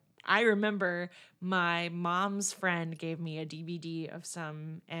I remember my mom's friend gave me a DVD of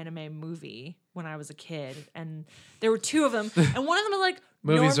some anime movie when I was a kid, and there were two of them, and one of them was like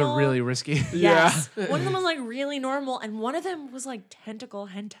Movies normal. are really risky. Yes. One of them was like really normal, and one of them was like tentacle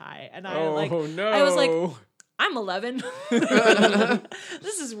hentai, and I was like, I'm 11.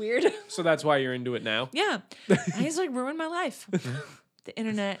 This is weird. So that's why you're into it now? Yeah. I just like ruined my life. The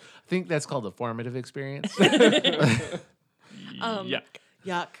internet. I think that's called a formative experience. Yuck.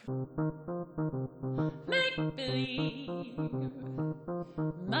 Yuck. Make believe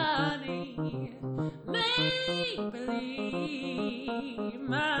money. Make believe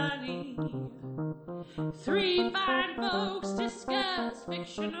money. Three fine folks discuss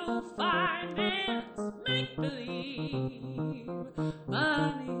fictional finance. Make believe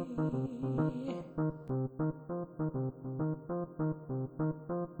money.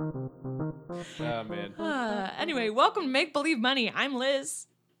 Oh, man. Anyway, welcome to Make Believe Money. I'm Liz.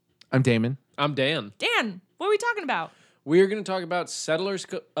 I'm Damon. I'm Dan. Dan, what are we talking about? We're going to talk about Settlers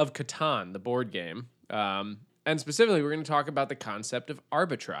of Catan, the board game. And specifically, we're going to talk about the concept of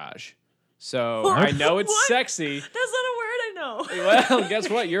arbitrage. So I know it's What? sexy. That's not a word I know. Well, guess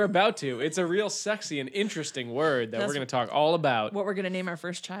what? You're about to. It's a real sexy and interesting word that That's we're going to talk all about. What we're going to name our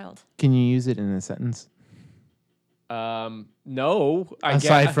first child. Can you use it in a sentence? No.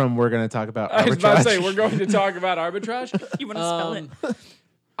 Aside from we're going to talk about arbitrage. I was about to say, we're going to talk about arbitrage. You want to spell it?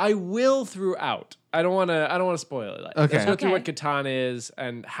 I will throughout. I don't want to spoil it. Okay. Let's go through what Okay. Catan is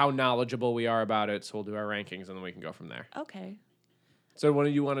and how knowledgeable we are about it. So we'll do our rankings and then we can go from there. Okay. So one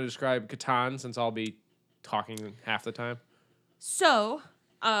of you want to describe Catan since I'll be talking half the time? So,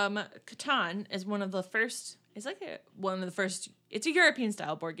 Catan is one of the first. It's like one of the first. It's a European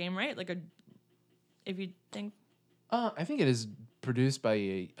style board game, right? Like if you think. I think it is produced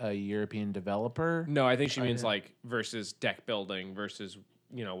by a European developer. No, I think she means like versus deck building versus,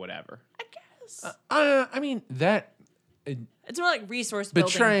 whatever. I guess I mean, that it's more like resource building.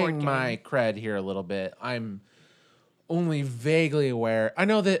 board betraying game. my cred here a little bit. I'm only vaguely aware. I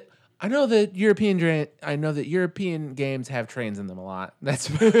know that European games have trains in them a lot. That's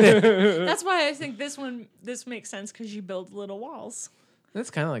why I think this makes sense because you build little walls. That's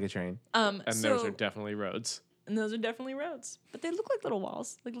kind of like a train. And those are definitely roads. And those are definitely roads, but they look like little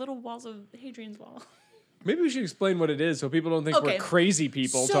walls of Hadrian's Wall. Maybe we should explain what it is so people don't think Okay. we're crazy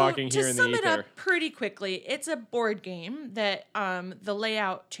people talking here in the To sum it ether. up pretty quickly, it's a board game that the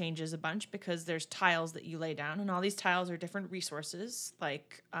layout changes a bunch because there's tiles that you lay down, and all these tiles are different resources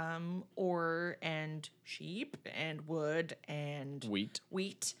like ore and sheep and wood and Wheat.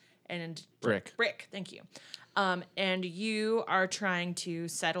 and Brick. Brick, thank you. And you are trying to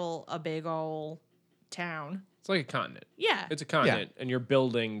settle a big ol' town. It's like a continent. Yeah. It's a continent, and you're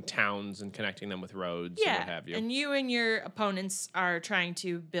building towns and connecting them with roads and what have you. And you and your opponents are trying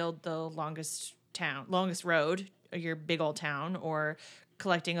to build the longest road, your big old town, or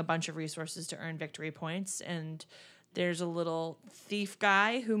collecting a bunch of resources to earn victory points. And there's a little thief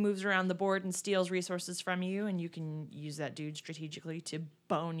guy who moves around the board and steals resources from you, and you can use that dude strategically to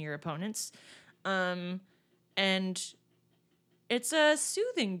bone your opponents. And it's a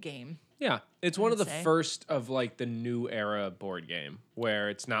soothing game. Yeah, it's one of the say. first of like the new era board game where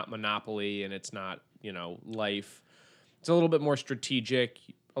it's not Monopoly and it's not, life. It's a little bit more strategic.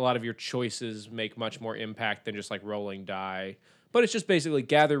 A lot of your choices make much more impact than just like rolling die. But it's just basically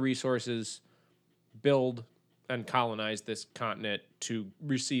gather resources, build and colonize this continent to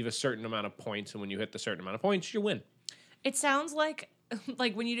receive a certain amount of points, and when you hit the certain amount of points, you win. It sounds like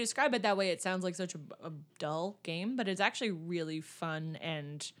when you describe it that way, it sounds like such a dull game, but it's actually really fun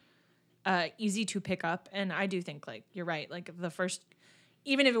and easy to pick up. And I do think, like, you're right. Like,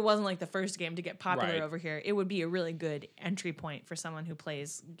 even if it wasn't like the first game to get popular Right. over here, it would be a really good entry point for someone who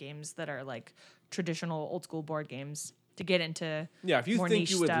plays games that are like traditional old school board games to get into. Yeah, if you more think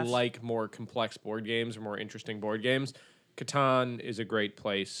niche you would stuff. like more complex board games or more interesting board games, Catan is a great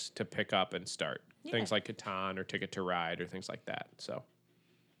place to pick up and start. Yeah. Things like Catan or Ticket to Ride or things like that. So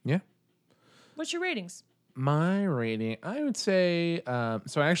Yeah. What's your ratings? My rating, I would say,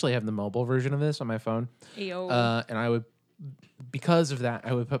 so I actually have the mobile version of this on my phone. Ayo. And because of that,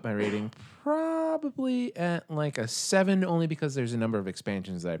 I would put my rating probably at like a 7, only because there's a number of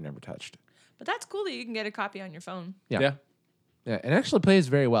expansions that I've never touched. But that's cool that you can get a copy on your phone. Yeah. Yeah, it actually plays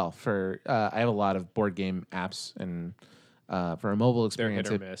very well. I have a lot of board game apps, and for a mobile experience,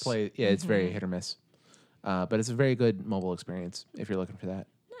 hit or miss. It's very hit or miss. But it's a very good mobile experience if you're looking for that.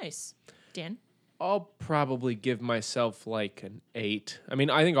 Nice. Dan? I'll probably give myself like an 8. I mean,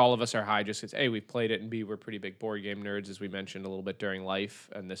 I think all of us are high just because A, we've played it, and B, we're pretty big board game nerds, as we mentioned a little bit during life,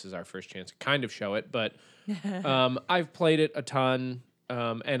 and this is our first chance to kind of show it. But I've played it a ton.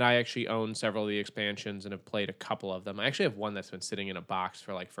 And I actually own several of the expansions and have played a couple of them. I actually have one that's been sitting in a box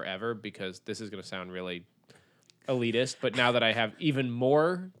for like forever because this is going to sound really elitist. But now that I have even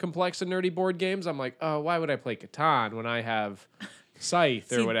more complex and nerdy board games, I'm like, oh, why would I play Catan when I have Scythe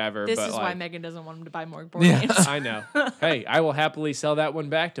See, or whatever? This but is like, why Megan doesn't want him to buy more board Yeah. games. I know. Hey, I will happily sell that one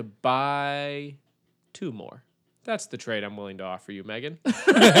back to buy 2 more. That's the trade I'm willing to offer you, Megan.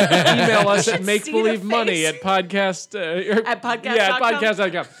 Email us at makebelievemoney face. at podcast At podcast.com? Yeah, at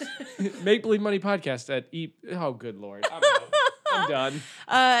podcast.com. Makebelievemoneypodcast at oh good lord. I'm done.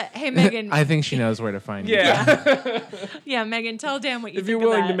 Hey, Megan. I think she knows where to find you. Yeah. Yeah, Megan, tell Dan what you If think you're of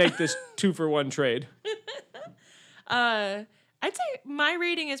willing to that. make this 2-for-1 trade. I'd say my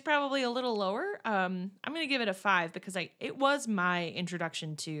rating is probably a little lower. I'm gonna give it a 5 because it was my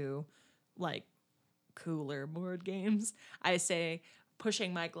introduction to like cooler board games. I say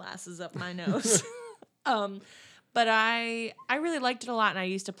pushing my glasses up my nose. But I really liked it a lot, and I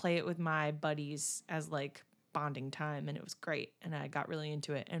used to play it with my buddies as like bonding time, and it was great. And I got really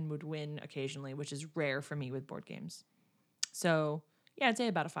into it and would win occasionally, which is rare for me with board games. So yeah, I'd say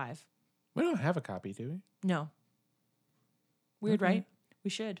about a 5. We don't have a copy, do we? No. Weird, Okay. right? We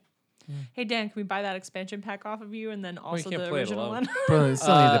should. Hey Dan, can we buy that expansion pack off of you and then also can't the play it original alone. one? But we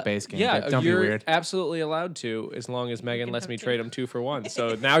still need the base game. Yeah, but don't be you're weird. absolutely allowed to, as long as Megan can lets have me two. trade them 2-for-1.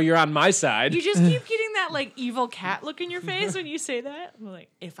 So now you're on my side. You just keep getting that like evil cat look in your face when you say that. I'm like,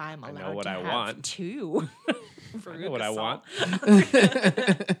 if I'm allowed know what to I have want. 2. I know what I want.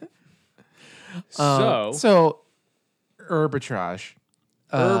 So So, arbitrage.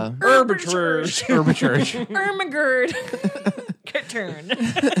 arbitrage. Arbitrage. Ermagerd. Good turn.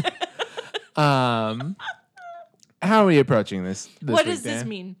 How are we approaching this What week, does this Dan?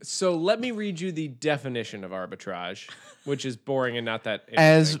 mean? So let me read you the definition of arbitrage, which is boring and not that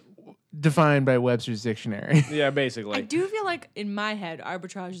As interesting. defined by Webster's dictionary. Yeah, basically. I do feel like in my head,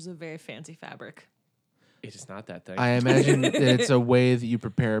 arbitrage is a very fancy fabric. It is not that thing. I imagine that it's a way that you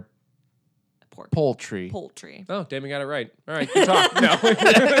prepare Pork. poultry. Poultry. Oh, Damon got it right. All right, good talk. No.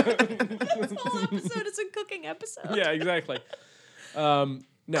 This whole episode is a cooking episode. Yeah, exactly.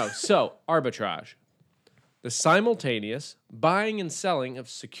 No, so arbitrage. The simultaneous buying and selling of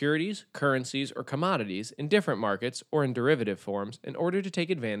securities, currencies, or commodities in different markets or in derivative forms in order to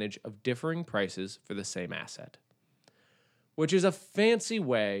take advantage of differing prices for the same asset. Which is a fancy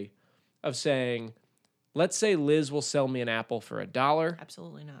way of saying, let's say Liz will sell me an apple for $1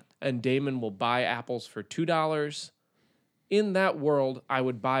 Absolutely not. and Damon will buy apples for $2. In that world, I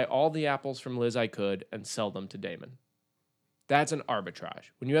would buy all the apples from Liz I could and sell them to Damon. That's an arbitrage.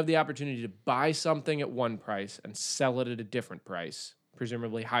 When you have the opportunity to buy something at one price and sell it at a different price,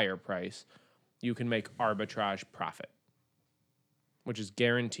 presumably higher price, you can make arbitrage profit, which is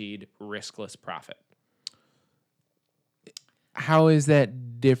guaranteed riskless profit. How is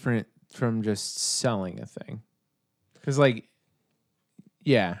that different from just selling a thing? Because, like,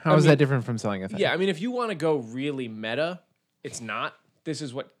 yeah, how is mean, that different from selling a thing? Yeah, I mean, if you want to go really meta, it's not. This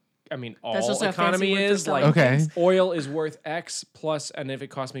is what, I mean, That's all just a fancy economy word for is. selling Like, Okay. oil is worth X plus, and if it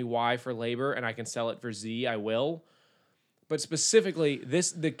costs me Y for labor and I can sell it for Z, I will. But specifically,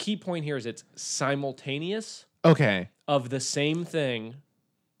 the key point here is it's simultaneous Okay. of the same thing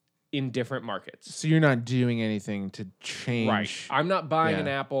in different markets. So you're not doing anything to change. Right. I'm not buying an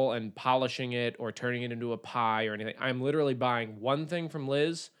Yeah. apple and polishing it or turning it into a pie or anything. I'm literally buying one thing from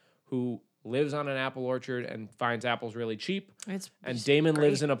Liz, who lives on an apple orchard and finds apples really cheap. And Damon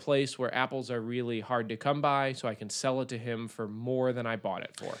lives in a place where apples are really hard to come by, so I can sell it to him for more than I bought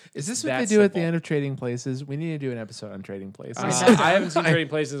it for. Is this It's what that they do at the simple. end of Trading Places? We need to do an episode on Trading Places. I haven't seen Trading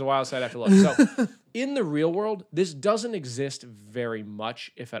Places in a while, so I'd have to look. So, in the real world, this doesn't exist very much,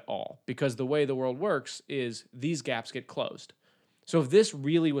 if at all, because the way the world works is these gaps get closed. So, if this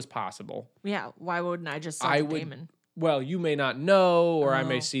really was possible, Yeah, why wouldn't I just sell I to would. Damon? Well, you may not know, or I Oh.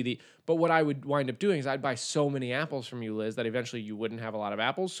 may see the. But what I would wind up doing is I'd buy so many apples from you, Liz, that eventually you wouldn't have a lot of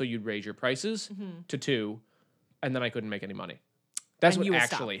apples, so you'd raise your prices to 2, and then I couldn't make any money. That's And you what would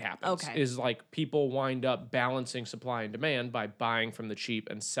stop. actually happens. Okay. Is like people wind up balancing supply and demand by buying from the cheap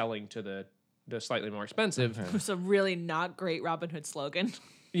and selling to the slightly more expensive. It's a really not great Robin Hood slogan.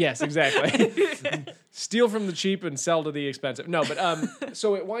 Yes, exactly. Steal from the cheap and sell to the expensive. No, but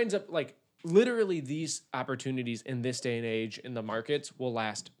so it winds up like literally these opportunities in this day and age in the markets will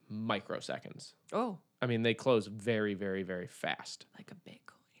last microseconds. Oh, I mean, they close very, very, very fast. like a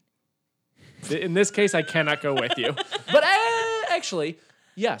Bitcoin. In this case, I cannot go with you. But actually,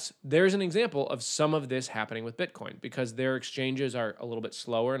 yes, there's an example of some of this happening with Bitcoin because their exchanges are a little bit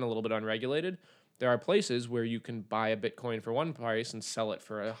slower and a little bit unregulated. There are places where you can buy a Bitcoin for one price and sell it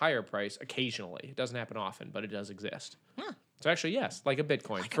for a higher price occasionally. It doesn't happen often, but it does exist. So actually, yes, like a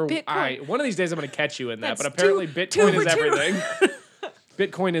Bitcoin. Bitcoin. One of these days I'm going to catch you in that, That's but apparently two Bitcoin for is two. everything.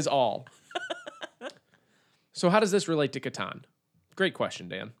 Bitcoin is all. So how does this relate to Catan? Great question,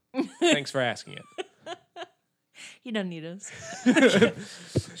 Dan. Thanks for asking it. You don't need us.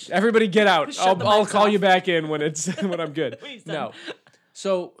 Everybody get out. Shut the I'll mics call off. you back in when it's when I'm good. When he's done. No.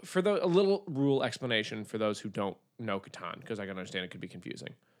 So for a little rule explanation for those who don't know Catan, because I can understand it could be confusing.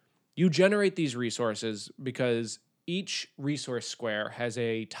 You generate these resources because each resource square has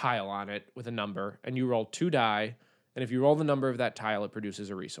a tile on it with a number, and you roll 2 die, and if you roll the number of that tile, it produces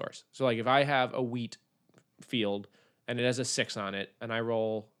a resource. So like if I have a wheat field and it has a 6 on it, and I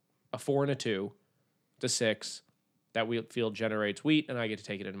roll a 4 and a 2 to 6, that wheat field generates wheat, and I get to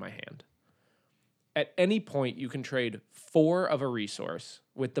take it in my hand. At any point, you can trade 4 of a resource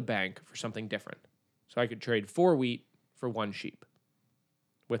with the bank for something different. So I could trade 4 wheat for 1 sheep.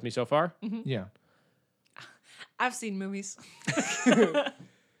 With me so far? Yeah. I've seen movies.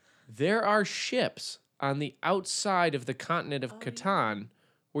 There are ships on the outside of the continent of Catan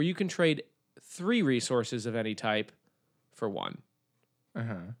where you can trade 3 resources of any type for 1.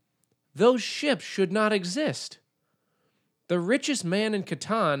 Those ships should not exist. The richest man in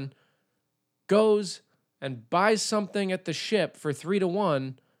Catan goes and buys something at the ship for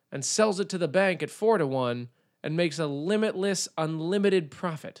 3-1 and sells it to the bank at 4-1 and makes a limitless, unlimited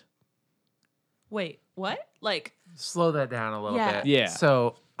profit. Wait, what? Like, Slow that down a little Yeah. bit. Yeah.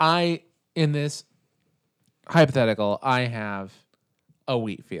 So in this hypothetical, I have a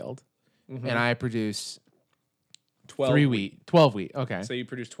wheat field, and I produce 12 12 wheat. Okay. So you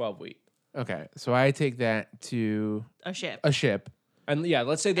produce 12 wheat. Okay. So I take that to a ship. a ship. And yeah,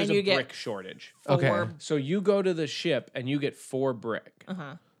 let's say there's And a you get- brick shortage. Okay. Or- So you go to the ship and you get 4 brick,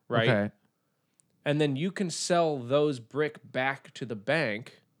 right? Okay. And then you can sell those brick back to the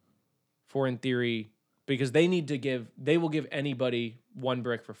bank for, in theory, because they will give anybody 1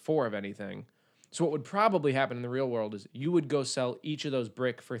 brick for 4 of anything. So what would probably happen in the real world is you would go sell each of those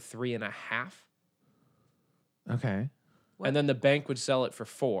brick for 3.5, Okay. and then the bank would sell it for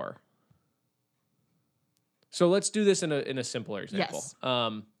 4. So let's do this in a simpler example.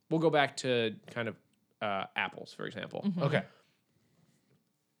 Yes. We'll go back to kind of apples, for example. Okay.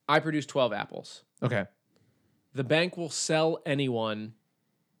 I produce 12 apples. Okay. The bank will sell anyone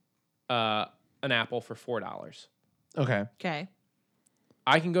an apple for $4. Okay. Okay.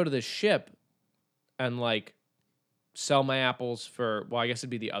 I can go to the ship and like sell my apples for, well, I guess it'd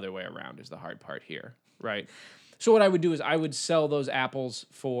be the other way around is the hard part here, right? So what I would do is I would sell those apples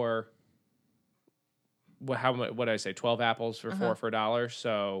for what did I say? 12 apples for for $1.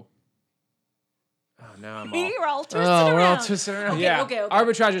 So now I'm all We're all twisted Oh, we're all around. twisted around. Okay, yeah. okay.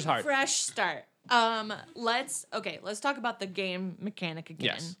 Arbitrage is hard. Fresh start. Let's talk about the game mechanic again.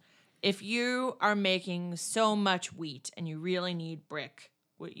 Yes. If you are making so much wheat and you really need brick,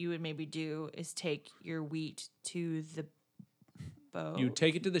 what you would maybe do is take your wheat to the boat. You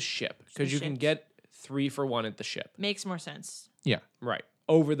take it to the ship because The you can ships. get 3 for 1 at the ship, Makes more sense. Yeah. right?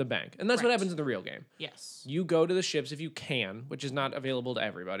 Over the bank, and that's what Right. happens in the real game. Yes. You go to the ships if you can, which is not available to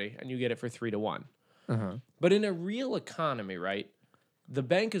everybody, and you get it for 3-1. But in a real economy, right, the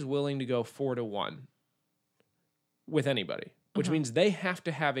bank is willing to go 4-1 with anybody, which means they have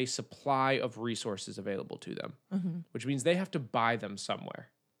to have a supply of resources available to them, which means they have to buy them somewhere.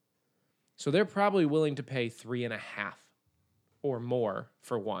 So they're probably willing to pay 3.5 or more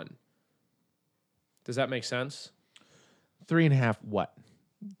for 1. Does that make sense? 3.5 what?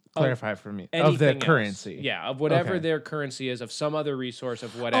 Clarify for me. Of Anything the else. currency. Yeah, of whatever Okay. their currency is, of some other resource,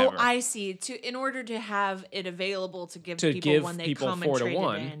 of whatever. Oh, I see. In order to have it available to give To people give when they people come and 4 to trade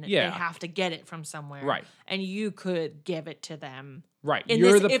 1, it in, yeah. they have to get it from somewhere. Right. And you could give it to them. Right. In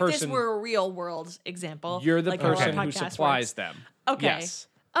You're this, the if person. this were a real world example, You're the like how our person who podcast supplies works. them. Okay. Yes.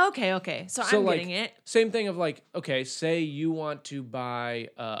 Okay. So I'm like, getting it. Same thing of like, okay, say you want to buy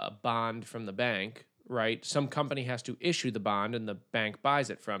a bond from the bank, right? Some company has to issue the bond and the bank buys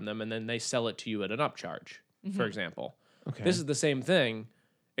it from them and then they sell it to you at an upcharge, for example. Okay. This is the same thing,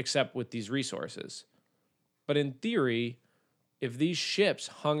 except with these resources. But in theory, if these ships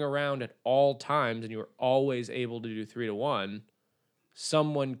hung around at all times and you were always able to do 3-1,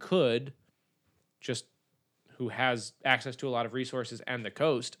 someone could just, who has access to a lot of resources and the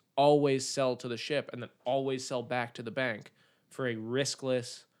coast, always sell to the ship and then always sell back to the bank for a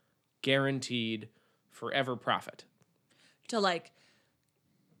riskless, guaranteed, forever profit. To like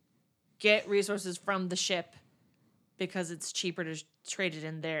get resources from the ship because it's cheaper to trade it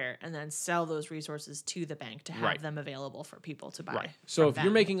in there and then sell those resources to the bank to have Right. them available for people to buy. Right. So from if you're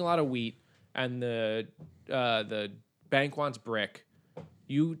them. making a lot of wheat and the bank wants brick,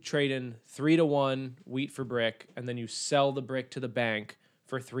 You trade in 3-to-1 wheat for brick, and then you sell the brick to the bank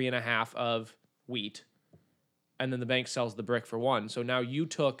for 3.5 of wheat, and then the bank sells the brick for 1. So now you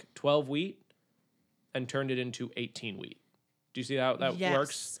took 12 wheat and turned it into 18 wheat. Do you see how that yes,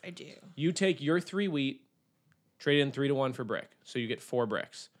 works? I do. You take your 3 wheat, trade in 3-to-1 for brick, so you get 4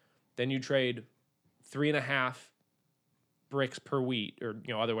 bricks. Then you trade 3.5 bricks per wheat, or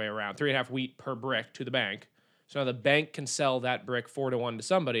other way around, 3.5 wheat per brick to the bank. So now the bank can sell that brick 4-to-1 to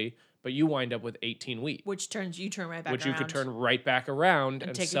somebody, but you wind up with 18 wheat, Which you turn right back which around. you could turn right back around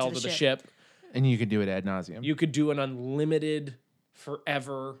and take it sell to to the the ship. ship. And you could do it ad nauseum. You could do an unlimited,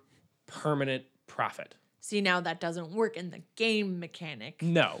 forever, permanent profit. See, now that doesn't work in the game mechanic.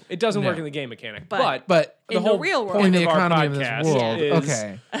 No, it doesn't work No. in the game mechanic. But but the in the whole real world- point in the of our economy of this podcast world, is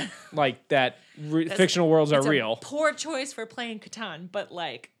okay. like that fictional worlds are It's a real. poor choice for playing Catan, but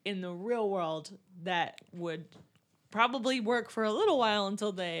like in the real world, that would probably work for a little while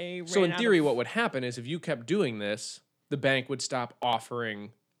until they. So ran in out theory, of- what would happen is if you kept doing this, the bank would stop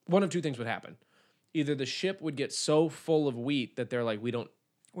offering. One of two things would happen: either the ship would get so full of wheat that they're like, we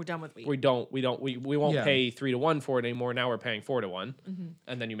we're done with wheat. won't Yeah. pay 3-to-1 for it anymore. Now we're paying 4-to-1,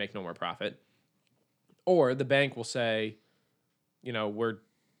 and then you make no more profit. Or the bank will say,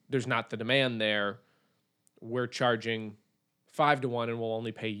 there's not the demand there. We're charging 5-to-1, and we'll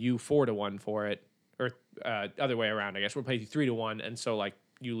only pay you 4-to-1 for it, or other way around. I guess we'll pay you 3-to-1, and so like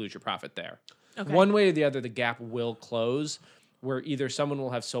you lose your profit there. Okay. One way or the other, the gap will close, where either someone will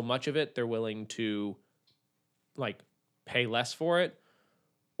have so much of it they're willing to like pay less for it,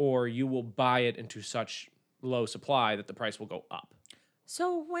 or you will buy it into such low supply that the price will go up.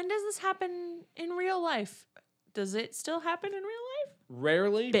 So when does this happen in real life? Does it still happen in real life?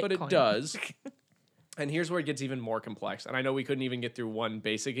 Rarely, but it Bitcoin. does. And here's where it gets even more complex. And I know we couldn't even get through one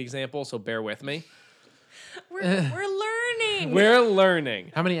basic example, so bear with me. We're learning. We're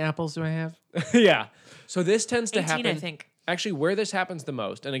learning. How many apples do I have? Yeah. So this tends to 18, happen. I think. Actually, where this happens the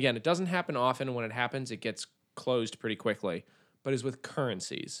most, and again, it doesn't happen often. And when it happens, it gets closed pretty quickly, but is with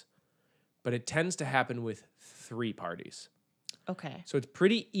currencies. But it tends to happen with 3 parties. Okay. So it's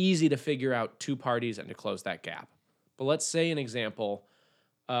pretty easy to figure out 2 parties and to close that gap. But let's say an example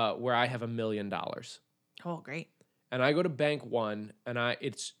where I have $1 million Oh, great. and I go to bank 1 and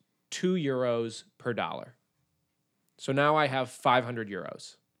it's €2 per dollar. So now I have 500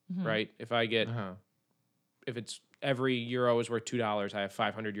 euros, right? If I get, Uh-huh. if it's every euro is worth $2, I have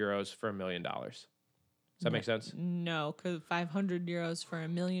 500 euros for $1 million. Does that make sense? No, because 500 euros for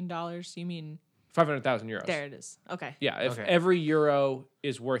 $1 million. You mean 500,000 euros. there it is? Okay. Yeah, if Okay. every euro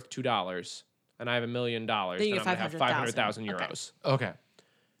is worth $2 and I have $1 million, then Then you I'm get going to have 500,000 500,000 Okay. euros. Okay.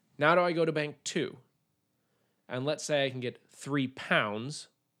 Now do I go to bank 2? And let's say I can get £3,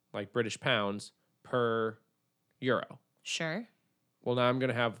 like British pounds, per euro. Sure. Well, now I'm going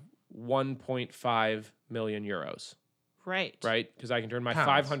to have 1.5 million euros, Right. right? Because I can turn my Pounds.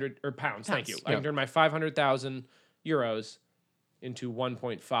 500 or pounds. Thank Pounds. you. I can turn my 500,000 euros into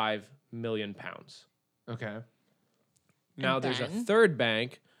 1.5 million pounds. Okay. Now And there's a then? third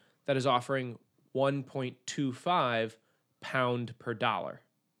bank that is offering 1.25 pound per dollar.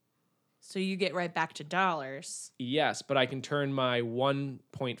 So you get right back to dollars. Yes, but I can turn my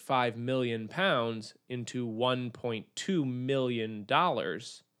 1.5 million pounds into $1.2 million,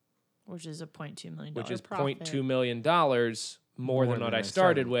 Which is a $0.2 million which is profit. $0.2 million more than what I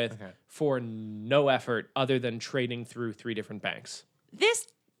started with Okay. for no effort other than trading through 3 different banks. This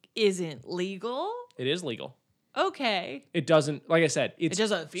isn't legal. It is legal. Okay. It doesn't, like I said, It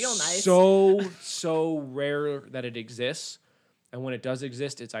doesn't feel nice. So rare that it exists. And when it does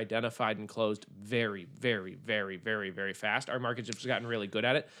exist, it's identified and closed very, very, very, very, very fast. Our market's just gotten really good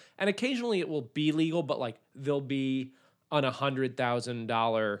at it. And occasionally it will be legal, but like there'll be on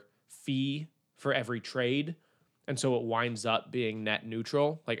 $100,000 fee for every trade. And so it winds up being net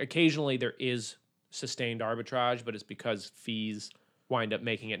neutral. Like occasionally there is sustained arbitrage, but it's because fees wind up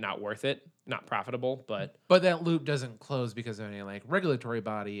making it not worth it, not profitable. But But that loop doesn't close because of any like regulatory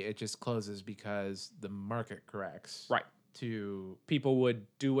body. It just closes because the market corrects. right. To People would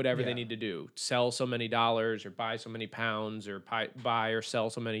do whatever they Yeah. need to do, sell so many dollars or buy so many pounds or buy or sell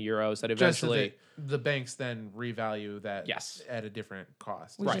so many euros that just so eventually, that the banks then revalue that Yes. at a different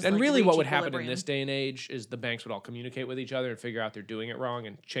cost. Which right. is And like really reach what would happen in equilibrium. this day and age is the banks would all communicate with each other and figure out they're doing it wrong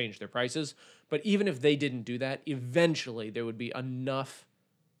and change their prices. But even if they didn't do that, eventually there would be enough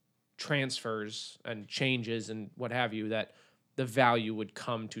transfers and changes and what have you that the value would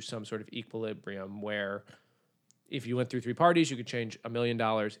come to some sort of equilibrium where if you went through 3 parties, you could change $1 million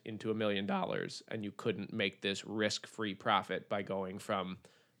into $1 million, and you couldn't make this risk-free profit by going from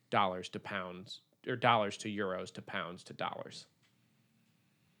dollars to pounds or dollars to euros to pounds to dollars.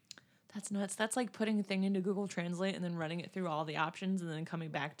 That's nuts. That's like putting a thing into Google Translate and then running it through all the options and then coming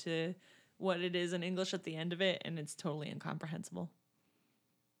back to what it is in English at the end of it, and it's totally incomprehensible.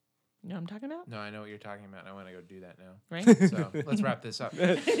 You know what I'm talking about? No, I know what you're talking about. And I want to go do that now. Right? So let's wrap this up.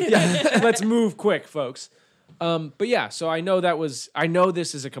 Let's move quick, folks. But yeah, so I know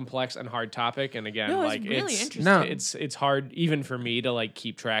this is a complex and hard topic, and again, No, it's like really it's interesting. No. it's hard even for me to like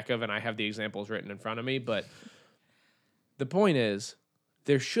keep track of, and I have the examples written in front of me. But the point is,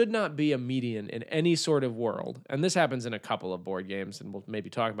 there should not be a median in any sort of world, and this happens in a couple of board games, and we'll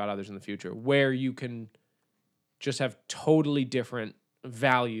maybe talk about others in the future, where you can just have totally different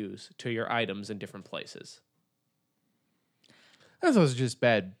values to your items in different places. That's also just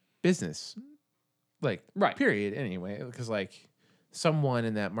bad business. Like, Right. period, anyway. Because, like, someone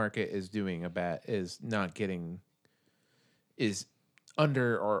in that market is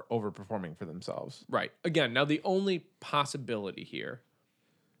under or overperforming for themselves. Right. Again, now the only possibility here,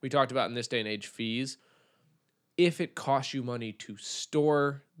 we talked about in this day and age fees, if it costs you money to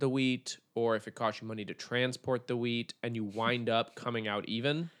store the wheat or if it costs you money to transport the wheat and you wind up coming out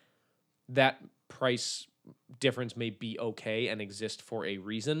even, that price difference may be okay and exist for a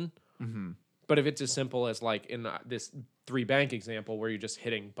reason. Mm-hmm. But if it's as simple as like in this 3-bank example where you're just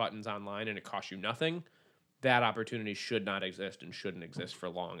hitting buttons online and it costs you nothing, that opportunity should not exist and shouldn't exist for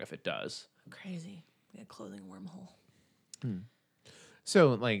long if it does. Crazy. A clothing wormhole.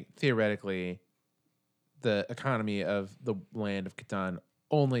 So, like, theoretically, the economy of the land of Catan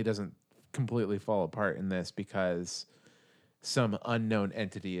only doesn't completely fall apart in this because some unknown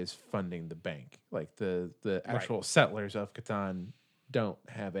entity is funding the bank. Like, the actual settlers of Catan don't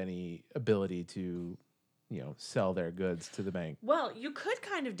have any ability to, sell their goods to the bank. Well, you could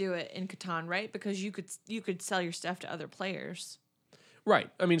kind of do it in Catan, right? Because you could sell your stuff to other players. Right.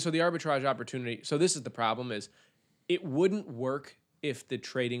 I mean, so the arbitrage opportunity. So this is the problem: is it wouldn't work if the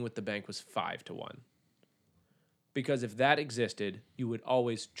trading with the bank was 5-1. Because if that existed, you would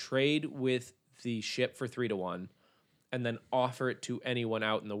always trade with the ship for 3-1, and then offer it to anyone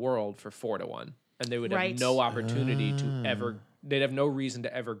out in the world for 4-1, and they would Right. have no opportunity to ever. They'd have no reason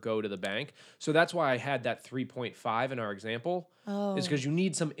to ever go to the bank. So that's why I had that 3.5 in our example. Oh. Is because you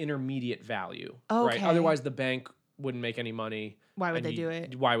need some intermediate value, right? Okay. Otherwise, the bank wouldn't make any money. Why would and they do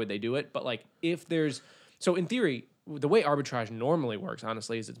it? Why would they do it? But like, if there's so in theory, the way arbitrage normally works,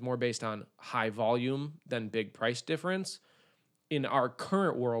 honestly, is it's more based on high volume than big price difference. In our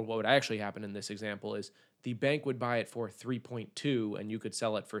current world, what would actually happen in this example is the bank would buy it for 3.2, and you could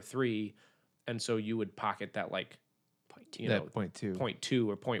sell it for 3, and so you would pocket that like, That 0.2. 0.2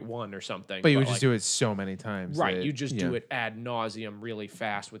 or 0.1 or something. But you would like, just do it so many times. right. that- You just do yeah. it ad nauseum really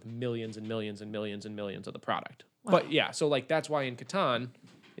fast with millions and millions and millions and millions of the product. But yeah, so like that's why in Catan,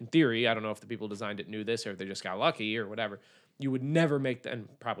 in theory, I don't know if the people who designed it knew this or if they just got lucky or whatever, you would never make and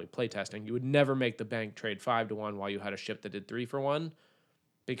probably playtesting, you would never make the bank trade 5-1 while you had a ship that did 3-1,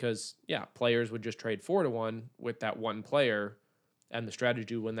 because yeah, players would just trade 4-1 with that one player, and the strategy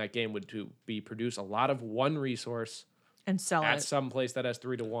to win that game would be produce a lot of one resource And sell at it. some place that has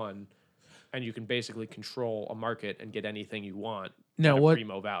 3-1, and you can basically control a market and get anything you want Now, at a what-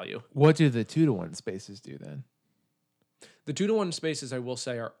 primo value. What do the 2-1 spaces do then? The 2-1 spaces, I will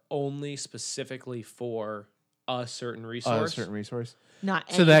say, are only specifically for a certain resource. A certain resource.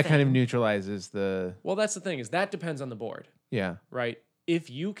 Not So that kind of anything. neutralizes the. Well, that's the thing, is that depends on the board, Yeah. right? If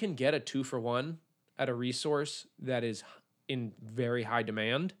you can get a 2-for-1 at a resource that is in very high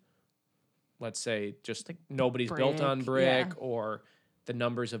demand, let's say just Like nobody's built on brick, yeah. brick, or the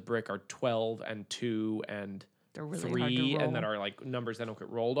numbers of brick are 12 and 2 and They're really 3 hard to and that roll. are like numbers that don't get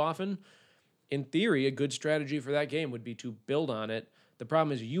rolled often. In theory, a good strategy for that game would be to build on it. The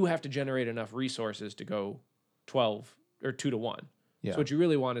problem is you have to generate enough resources to go 12 or 2-1. Yeah. So what you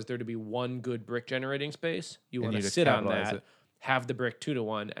really want is there to be one good brick generating space. You And want you to just sit on capitalize that, it. have the brick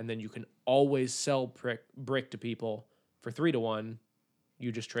 2-1, and then you can always sell brick to people for 3-1.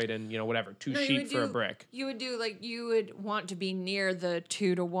 You just trade in, whatever, 2 No, you sheep would for a do- brick. You would do like you would want to be near the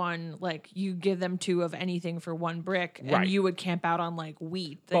 2-1. Like you give them 2 of anything for 1 brick, and Right. you would camp out on like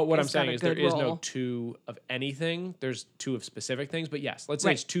wheat. But what I'm has got saying a is there good is no roll. 2 of anything. There's 2 of specific things. But yes, let's say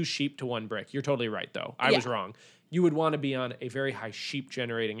Right. it's 2 sheep to 1 brick. You're totally right, though. I Yeah. was wrong. You would want to be on a very high sheep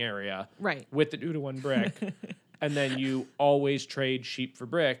generating area Right. with the 2-1 brick. And then you always trade sheep for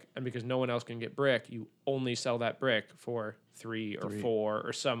brick. And because no one else can get brick, you only sell that brick for 3 or 4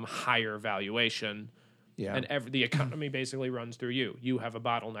 or some higher valuation. Yeah. And the economy basically runs through you. You have a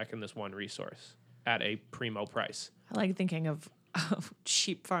bottleneck in this one resource at a primo price. I like thinking of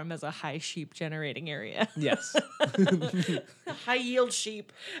sheep farm as a high sheep generating area. Yes. High yield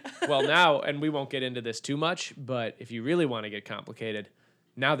sheep. Well, now, and we won't get into this too much, but if you really want to get complicated,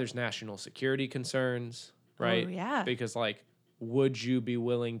 Now there's national security concerns, right? Oh, yeah. Because like, would you be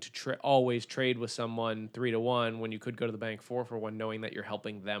willing to always trade with someone 3-1 when you could go to the bank 4-1, knowing that you're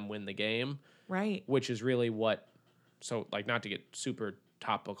helping them win the game? Right. Which is really what. So like, not to get super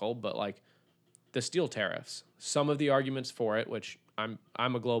topical, but like the steel tariffs. Some of the arguments for it, which I'm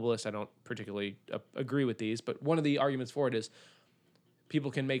a globalist, I don't particularly agree with these, but one of the arguments for it is people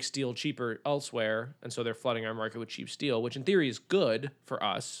can make steel cheaper elsewhere, and so they're flooding our market with cheap steel, which in theory is good for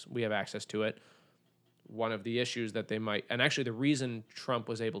us. We have access to it. One of the issues that they might, and actually the reason Trump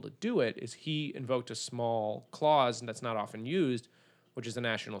was able to do it is he invoked a small clause that's not often used, which is the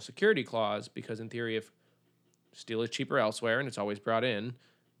national security clause, because in theory, if steel is cheaper elsewhere and it's always brought in,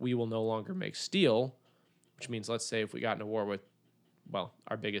 we will no longer make steel, which means, let's say if we got in a war with, well,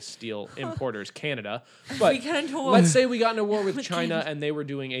 our biggest steel importer is Canada, but We got into a war. let's say we got in a war with China and they were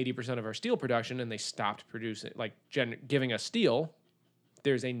doing 80% of our steel production and they stopped producing, like giving us steel,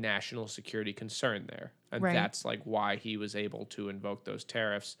 there's a national security concern there. And Right. that's like why he was able to invoke those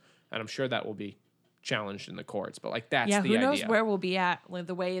tariffs. And I'm sure that will be challenged in the courts, but like that's Yeah, the who idea. knows where we'll be at with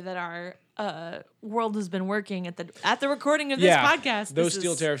the way that our world has been working at the recording of this podcast. Those This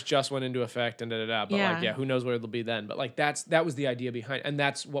steel is- tariffs just went into effect and da. But like, Yeah. who knows where it'll be then? But like that was the idea behind, and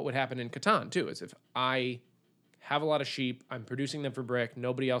that's what would happen in Catan too. Is if I have a lot of sheep, I'm producing them for brick.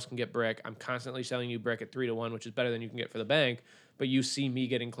 Nobody else can get brick. I'm constantly selling you brick at 3-1, which is better than you can get for the bank. But you see me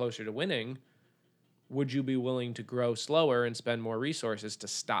getting closer to winning. Would you be willing to grow slower and spend more resources to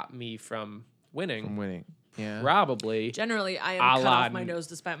stop me from winning? From winning. Yeah. Probably. Generally, I am A cut la off my nose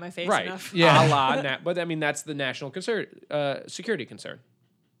to spite my face Right. enough. Yeah. A la but I mean, that's the national concern, security concern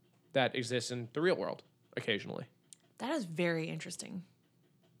that exists in the real world occasionally. That is very interesting.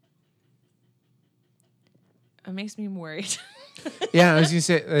 It makes me worried. Yeah, I was gonna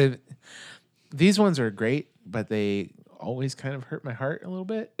say these ones are great, but they always kind of hurt my heart a little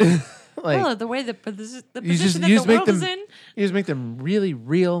bit. Like Oh, the way that the position you just that the make world them is in. you just make them really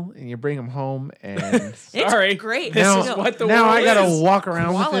real, and you bring them home, and It's Sorry. great. This now, is what the now world I gotta is. walk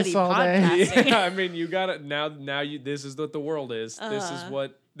around with Quality this all day. podcast. Yeah, I mean, you got it now you this is what the world is.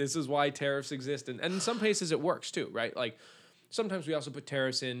 This is why tariffs exist, and in some cases it works too, right? Like sometimes we also put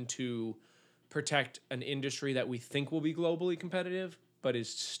tariffs in to protect an industry that we think will be globally competitive, but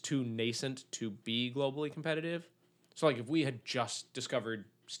is too nascent to be globally competitive. So like if we had just discovered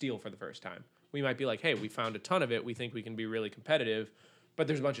steel for the first time, we might be like, hey, we found a ton of it. We think we can be really competitive, but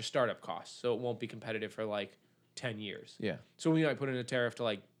there's a bunch of startup costs, so it won't be competitive for like 10 years. Yeah. So we might put in a tariff to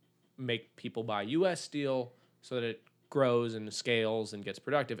like make people buy U.S. steel so that it grows and scales and gets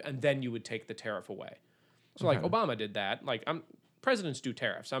productive, and then you would take the tariff away. So like Obama did that. Like presidents do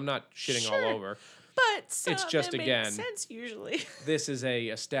tariffs. I'm not shitting Sure. all over. But It's just, it makes again, sense usually. This is a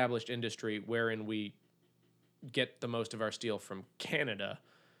established industry wherein we get the most of our steel from Canada.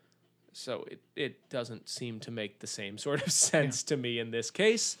 So it doesn't seem to make the same sort of sense to me in this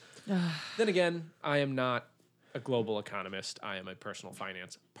case. Then again, I am not a global economist. I am a personal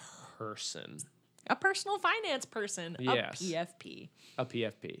finance person. A personal finance person. Yes. A PFP. A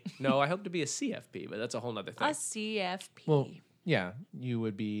PFP. No, I hope to be a CFP, but that's a whole nother thing. A CFP. Well, yeah, you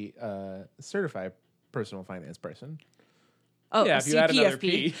would be a certified personal finance person. oh, yeah, a if you add another CPFP.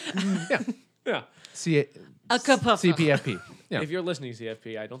 P. Yeah. A kapuffa. CPFP. Yeah. If you're listening,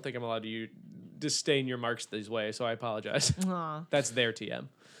 CFP, I don't think I'm allowed to disdain your marks this way, so I apologize. Aw. That's their TM.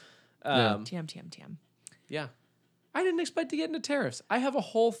 TM. Yeah. I didn't expect to get into tariffs. I have a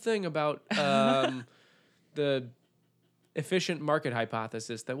whole thing about the efficient market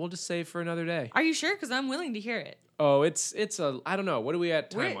hypothesis that we'll just save for another day. Are you sure? Because I'm willing to hear it. Oh, it's I don't know. What are we at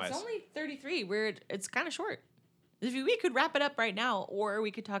It's time-wise? only 33. It's kind of short. If we could wrap it up right now, or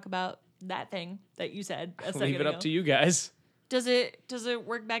we could talk about that thing that you said. Leave it up to you guys. Does it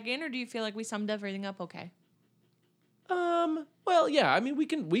work back in, or do you feel like we summed everything up okay? Well, yeah. I mean, we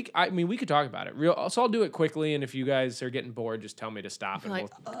could talk about it. So I'll do it quickly, and if you guys are getting bored, just tell me to stop, and Like,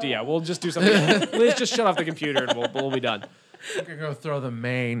 we'll just do something. Let's just shut off the computer, and we'll be done. I'm gonna go throw the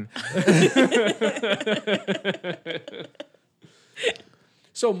main.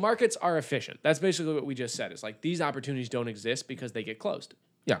 So markets are efficient. That's basically what we just said. It's like these opportunities don't exist because they get closed.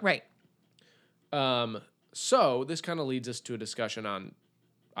 Right. So this kind of leads us to a discussion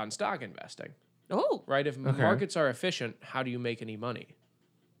on stock investing, Oh, right? If markets are efficient, how do you make any money?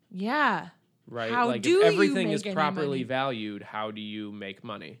 yeah. Right? How like do if you everything is make any properly money? valued, how do you make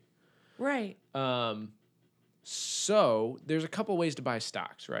money? Right. So there's a couple ways to buy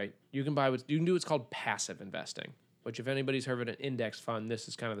stocks, right? You can do what's called passive investing, which if anybody's heard of an index fund, this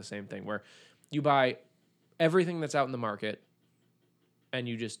is kind of the same thing where you buy everything that's out in the market and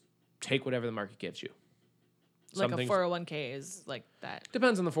you just take whatever the market gives you. Like Some a things 401k is like that.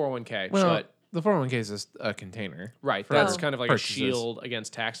 depends on the 401k, Well, but the 401k is just a container. right, for that's kind of like purchases. a shield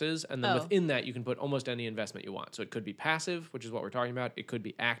against taxes, and then Oh. within that you can put almost any investment you want. So it could be passive, which is what we're talking about. It could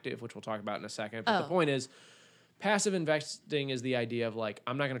be active, which we'll talk about in a second. But the Oh. point is, passive investing is the idea of like,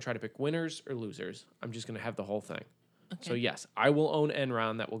 I'm not going to try to pick winners or losers. I'm just going to have the whole thing. So yes, I will own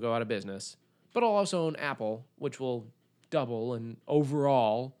Enron that will go out of business, but I'll also own Apple, which will double, and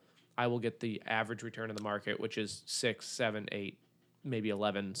overall, I will get the average return in the market, which is 6, 7, 8, maybe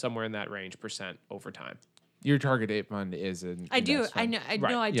 11, somewhere in that range % over time. Your target date fund is an I do. index I fund. know. I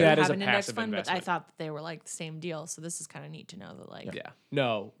Right. know. I Yeah. do That is have a an index passive fund, but I investment. thought that they were like the same deal. So this is kind of neat to know that like. Yeah.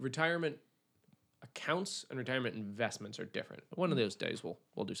 No, retirement accounts and retirement investments are different. One of those days we'll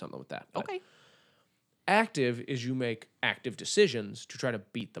do something with that. But Okay. active is you make active decisions to try to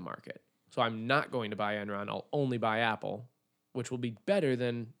beat the market. So I'm not going to buy Enron. I'll only buy Apple, which will be better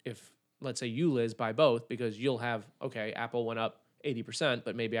than if, let's say, you, Liz, buy both, because you'll have, okay, Apple went up 80%,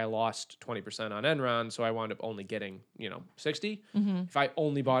 but maybe I lost 20% on Enron, so I wound up only getting, 60. If I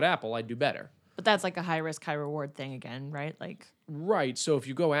only bought Apple, I'd do better. But that's like a high risk, high reward thing again, right? Like. Right. So if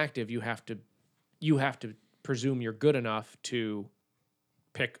you go active, you have to presume you're good enough to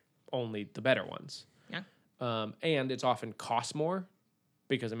pick only the better ones. Yeah. And it's often costs more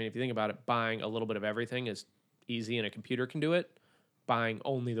because, I mean, if you think about it, buying a little bit of everything is easy and a computer can do it. Buying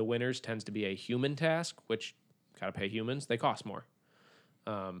only the winners tends to be a human task, which got to pay humans. They cost more.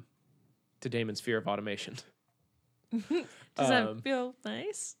 To Damon's fear of automation. Does that feel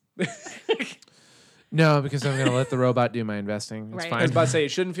nice? No, because I'm going to let the robot do my investing. It's Right. I was fine. about to say it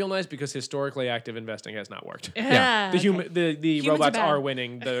shouldn't feel nice because historically active investing has not worked. Yeah. The human, the Humans are robots bad. are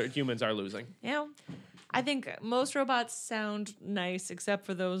winning. The humans are losing. Yeah. I think most robots sound nice, except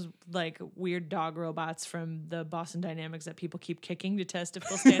for those like weird dog robots from the Boston Dynamics that people keep kicking to test if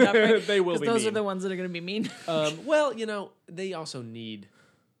they'll stand up. Right? They will 'Cause be those are mean. the ones that are going to be mean. Well, they also need,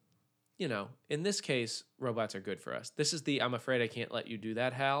 in this case, robots are good for us. This is the I'm afraid I can't let you do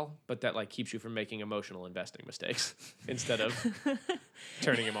that, Hal, but that like keeps you from making emotional investing mistakes instead of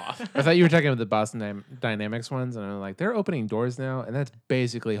turning him off. I thought you were talking about the Boston Dynamics ones, and I'm like, they're opening doors now, and that's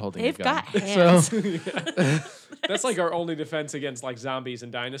basically holding They've a gun. got hands. That's like our only defense against like zombies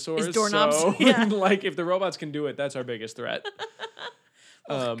and dinosaurs. Is doorknobs. So, Yeah. like if the robots can do it, that's our biggest threat.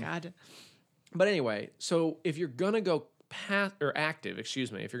 Oh, God. But anyway, so if you're gonna go active, if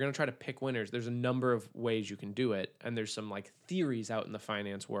you're gonna try to pick winners, there's a number of ways you can do it, and there's some like theories out in the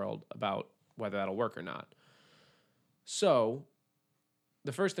finance world about whether that'll work or not. So,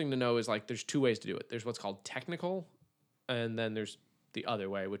 the first thing to know is like there's two ways to do it. There's what's called technical, and then there's the other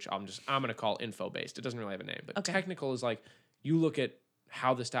way, which I'm gonna call info based. It doesn't really have a name, but Okay. technical is like you look at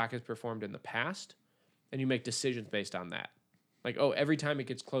how the stock has performed in the past, and you make decisions based on that. Like, oh, every time it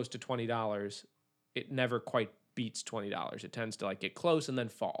gets close to $20, it never quite beats $20. It tends to like get close and then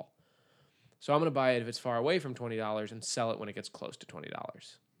fall. So I'm going to buy it if it's far away from $20 and sell it when it gets close to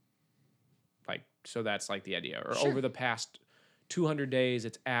 $20. Like, so that's like the idea. Or Sure. over the past 200 days,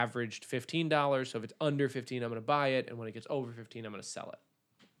 it's averaged $15. So if it's under 15, I'm going to buy it. And when it gets over 15, I'm going to sell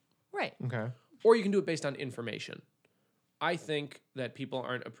it. Right. Okay. Or you can do it based on information. I think that people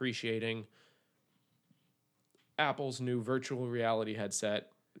aren't appreciating Apple's new virtual reality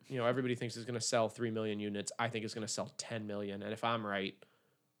headset. Everybody thinks it's going to sell 3 million units. I think it's going to sell 10 million. And if I'm right,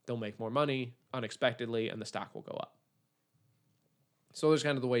 they'll make more money unexpectedly and the stock will go up. So there's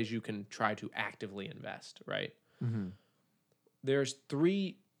kind of the ways you can try to actively invest, right? Mm-hmm. There's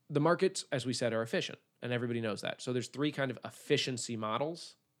the markets, as we said, are efficient, and everybody knows that. So there's 3 kind of efficiency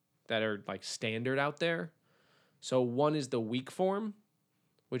models that are like standard out there. So one is the weak form,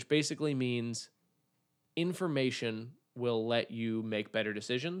 which basically means information will let you make better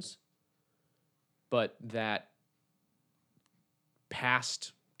decisions, but that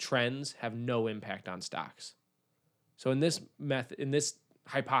past trends have no impact on stocks. So in this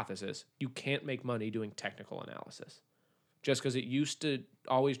hypothesis, you can't make money doing technical analysis. Just because it used to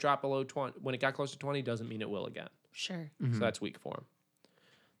always drop below 20, when it got close to 20 doesn't mean it will again. Sure. So that's weak form.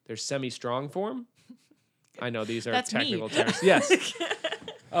 There's semi-strong form. I know these are That's me. technical terms. Yes.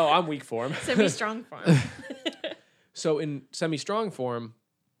 Oh, I'm weak form. Semi-strong farm. So in semi-strong form,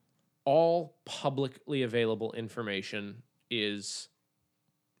 all publicly available information is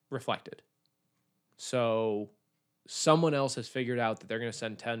reflected. So someone else has figured out that they're going to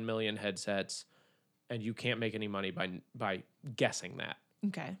send 10 million headsets, and you can't make any money by guessing that.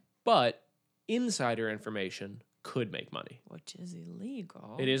 Okay. But insider information could make money. Which is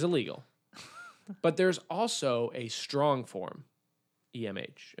illegal. It is illegal. But there's also a strong form,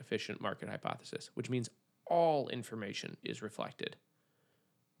 EMH, efficient market hypothesis, which means all information is reflected,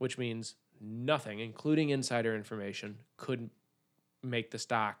 which means nothing, including insider information, could make the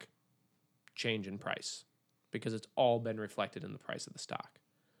stock change in price because it's all been reflected in the price of the stock.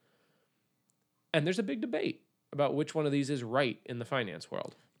 And there's a big debate about which one of these is right in the finance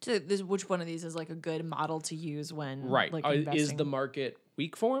world. So which one of these is like a good model to use when Right. like Is investing? the market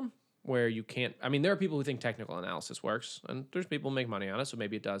weak form where you can't? I mean, there are people who think technical analysis works, and there's people who make money on it, so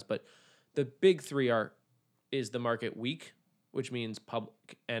maybe it does. But the big three are: is the market weak, which means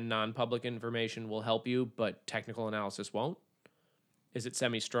public and non-public information will help you, but technical analysis won't? Is it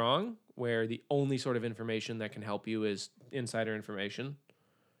semi-strong, where the only sort of information that can help you is insider information?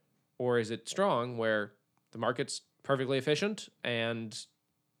 Or is it strong, where the market's perfectly efficient and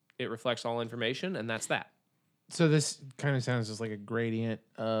it reflects all information, and that's that? So this kind of sounds just like a gradient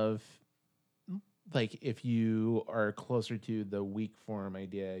of, like, if you are closer to the weak form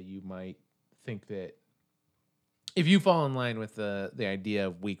idea, you might think that if you fall in line with the idea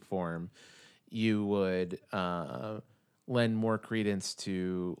of weak form, you would lend more credence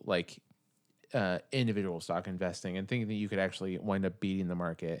to like individual stock investing and thinking that you could actually wind up beating the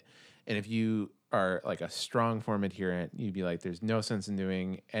market. And if you are like a strong form adherent, you'd be like, there's no sense in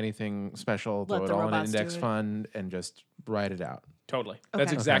doing anything special. Let Throw it the all in an robots do index it. fund and just ride it out. Totally. That's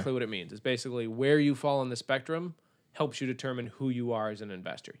Okay. exactly what it means. It's basically where you fall on the spectrum helps you determine who you are as an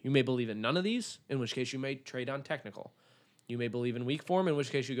investor. You may believe in none of these, in which case you may trade on technical. You may believe in weak form, in which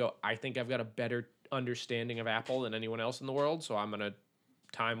case you go, I think I've got a better understanding of Apple than anyone else in the world, so I'm going to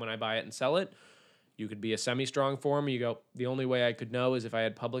time when I buy it and sell it. You could be a semi-strong form. You go, the only way I could know is if I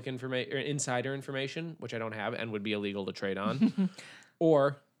had public information or insider information, which I don't have and would be illegal to trade on.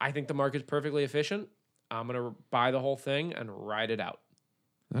 Or I think the market's perfectly efficient. I'm going to buy the whole thing and ride it out.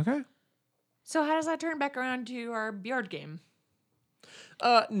 Okay. So how does that turn back around to our Bjord game?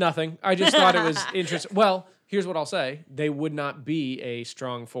 Nothing. I just thought it was interesting. Well, here's what I'll say. They would not be a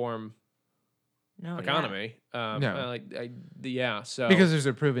strong form No, economy. No. So Because there's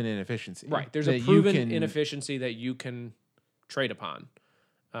a proven inefficiency. right, there's that a you proven can- inefficiency that you can trade upon.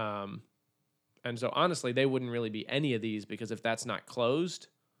 And so honestly, they wouldn't really be any of these because if that's not closed,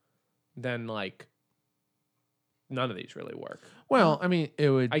 then like none of these really work. Well, I mean, it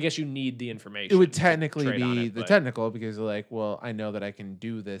would. I guess you need the information. It would to technically trade on be it, the but- technical because, like, well, I know that I can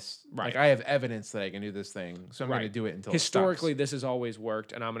do this. Right. Like, I have evidence that I can do this thing, so I'm going to Right. do it until Historically, it this has always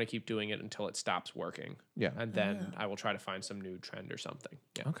worked, and I'm going to keep doing it until it stops working. stops. Yeah. And then I will try to find some new trend or something.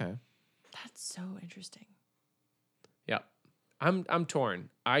 Yeah. Okay. That's so interesting. Yeah. I'm torn.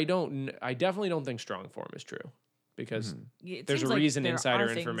 I definitely don't think strong form is true because It there's a seems like reason there insider are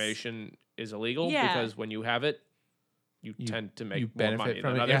things- information is illegal Yeah. because when you have it, you tend to you make more benefit money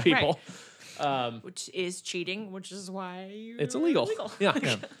from than it, other yeah. people. which is cheating, which is why It's illegal.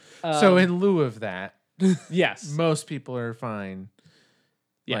 Yeah. So, in lieu of that, Yes. most people are fine,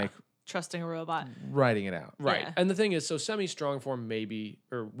 Yeah. like, trusting a robot. writing it out. Right. Yeah. And the thing is, so semi-strong form may be,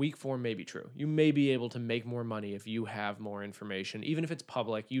 or weak form may be true. You may be able to make more money if you have more information. Even if it's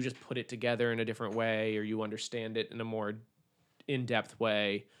public, you just put it together in a different way or you understand it in a more in-depth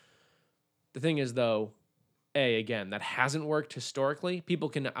way. The thing is, though, again, that hasn't worked historically. People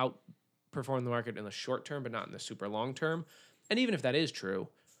can outperform the market in the short term, but not in the super long term. And even if that is true,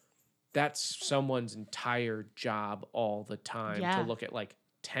 that's someone's entire job all the time Yeah. to look at like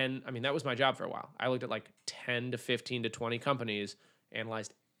 10. I mean, that was my job for a while. I looked at like 10 to 15 to 20 companies,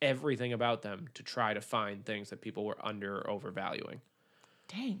 analyzed everything about them to try to find things that people were under or overvaluing.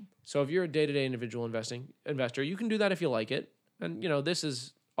 Dang. So if you're a day-to-day individual investor, you can do that if you like it. And, you know, this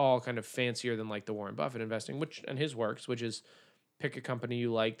is all kind of fancier than like the Warren Buffett investing, and his works, which is pick a company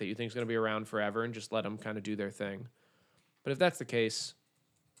you like that you think is going to be around forever and just let them kind of do their thing. But if that's the case,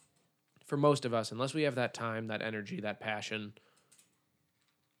 for most of us, unless we have that time, that energy, that passion,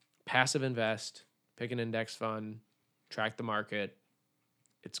 passive invest, pick an index fund, track the market.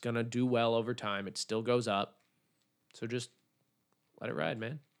 It's going to do well over time. It still goes up. So just let it ride,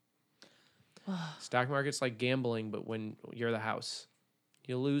 man. Stock market's like gambling, but when you're the house.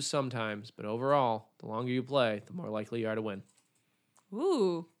 You lose sometimes, but overall, the longer you play, the more likely you are to win.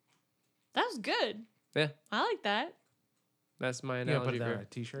 Ooh, that was good. Yeah, I like that. that's my You gotta analogy put that on for a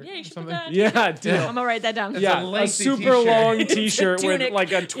t-shirt. Yeah, you or should put something? that on Yeah, deal. I'm gonna write that down. Yeah, a a lengthy super t-shirt. long It's a t-shirt with tunic.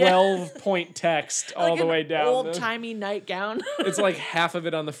 like a 12-point text all Like the an way down. Old timey nightgown. It's like half of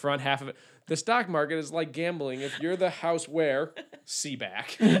it on the front, half of it. The stock market is like gambling. If you're the house where, see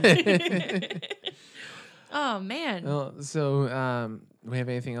back. Oh man. Well, so, we have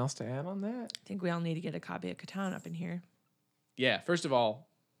anything else to add on that? I think we all need to get a copy of Catan up in here. Yeah, first of all,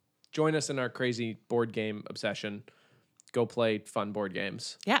 join us in our crazy board game obsession. go play fun board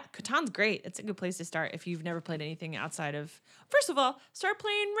games. Yeah, Catan's great. It's a good place to start if you've never played anything outside of. First of all, start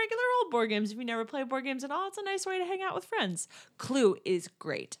playing regular old board games. If you never played board games at all, it's a nice way to hang out with friends. Clue is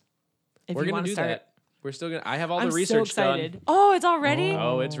great. If We're you gonna want to do start, that. We're still gonna. I have all I'm the so research excited. done. Oh, it's already.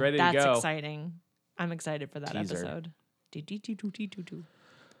 Oh, it's ready to That's go. exciting. I'm excited for that Teaser. episode. You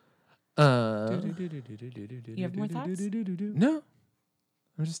You have more thoughts? No.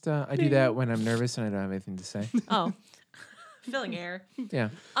 I'm just I do that when I'm nervous and I don't have anything to say. Oh, filling air. Yeah.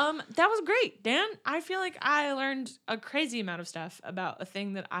 That was great, Dan. I feel like I learned a crazy amount of stuff about a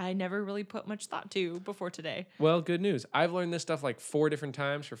thing that I never really put much thought to before today. Well, good news. I've learned this stuff like 4 different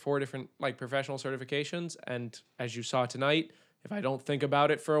times for 4 different like professional certifications, and as you saw tonight, if I don't think about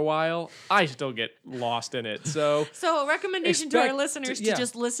it for a while, I still get lost in it. So, So, a recommendation to our Expect- listeners to yeah.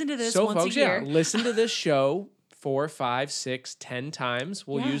 just listen to this so once folks, a year. yeah, listen to this show 4, 5, 6, 10 times.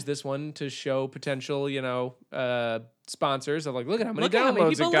 We'll Yeah. use this one to show potential, sponsors of like, look at how many Look at how many downloads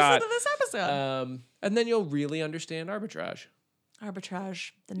people it got. listen to this episode. And then you'll really understand arbitrage.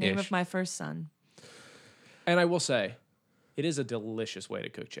 Arbitrage, the name Ish. of my first son. And I will say, it is a delicious way to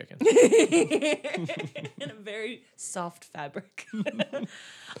cook chicken. In a very soft fabric.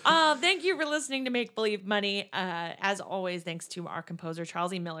 Thank you for listening to Make Believe Money. As always, thanks to our composer,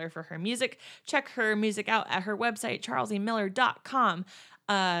 Charles E. Miller, for her music. Check her music out at her website, charlesemiller.com.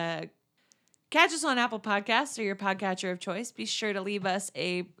 Catch us on Apple Podcasts or your podcatcher of choice. Be sure to leave us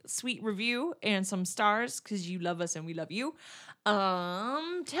a sweet review and some stars because you love us and we love you.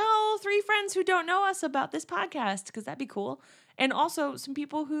 Tell 3 friends who don't know us about this podcast because that'd be cool. And also some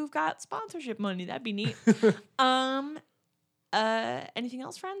people who've got sponsorship money. That'd be neat. Anything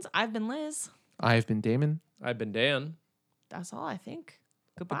else, friends? I've been Liz. I've been Damon. I've been Dan. That's all, I think.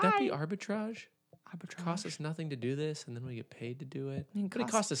 Goodbye. Would that be arbitrage? Arbitrage. Cost us nothing to do this, and then we get paid to do it. I mean, But it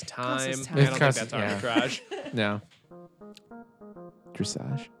cost- costs us costs time. us time. I It don't think costs- that's yeah. arbitrage. No.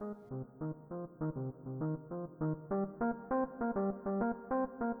 Dressage.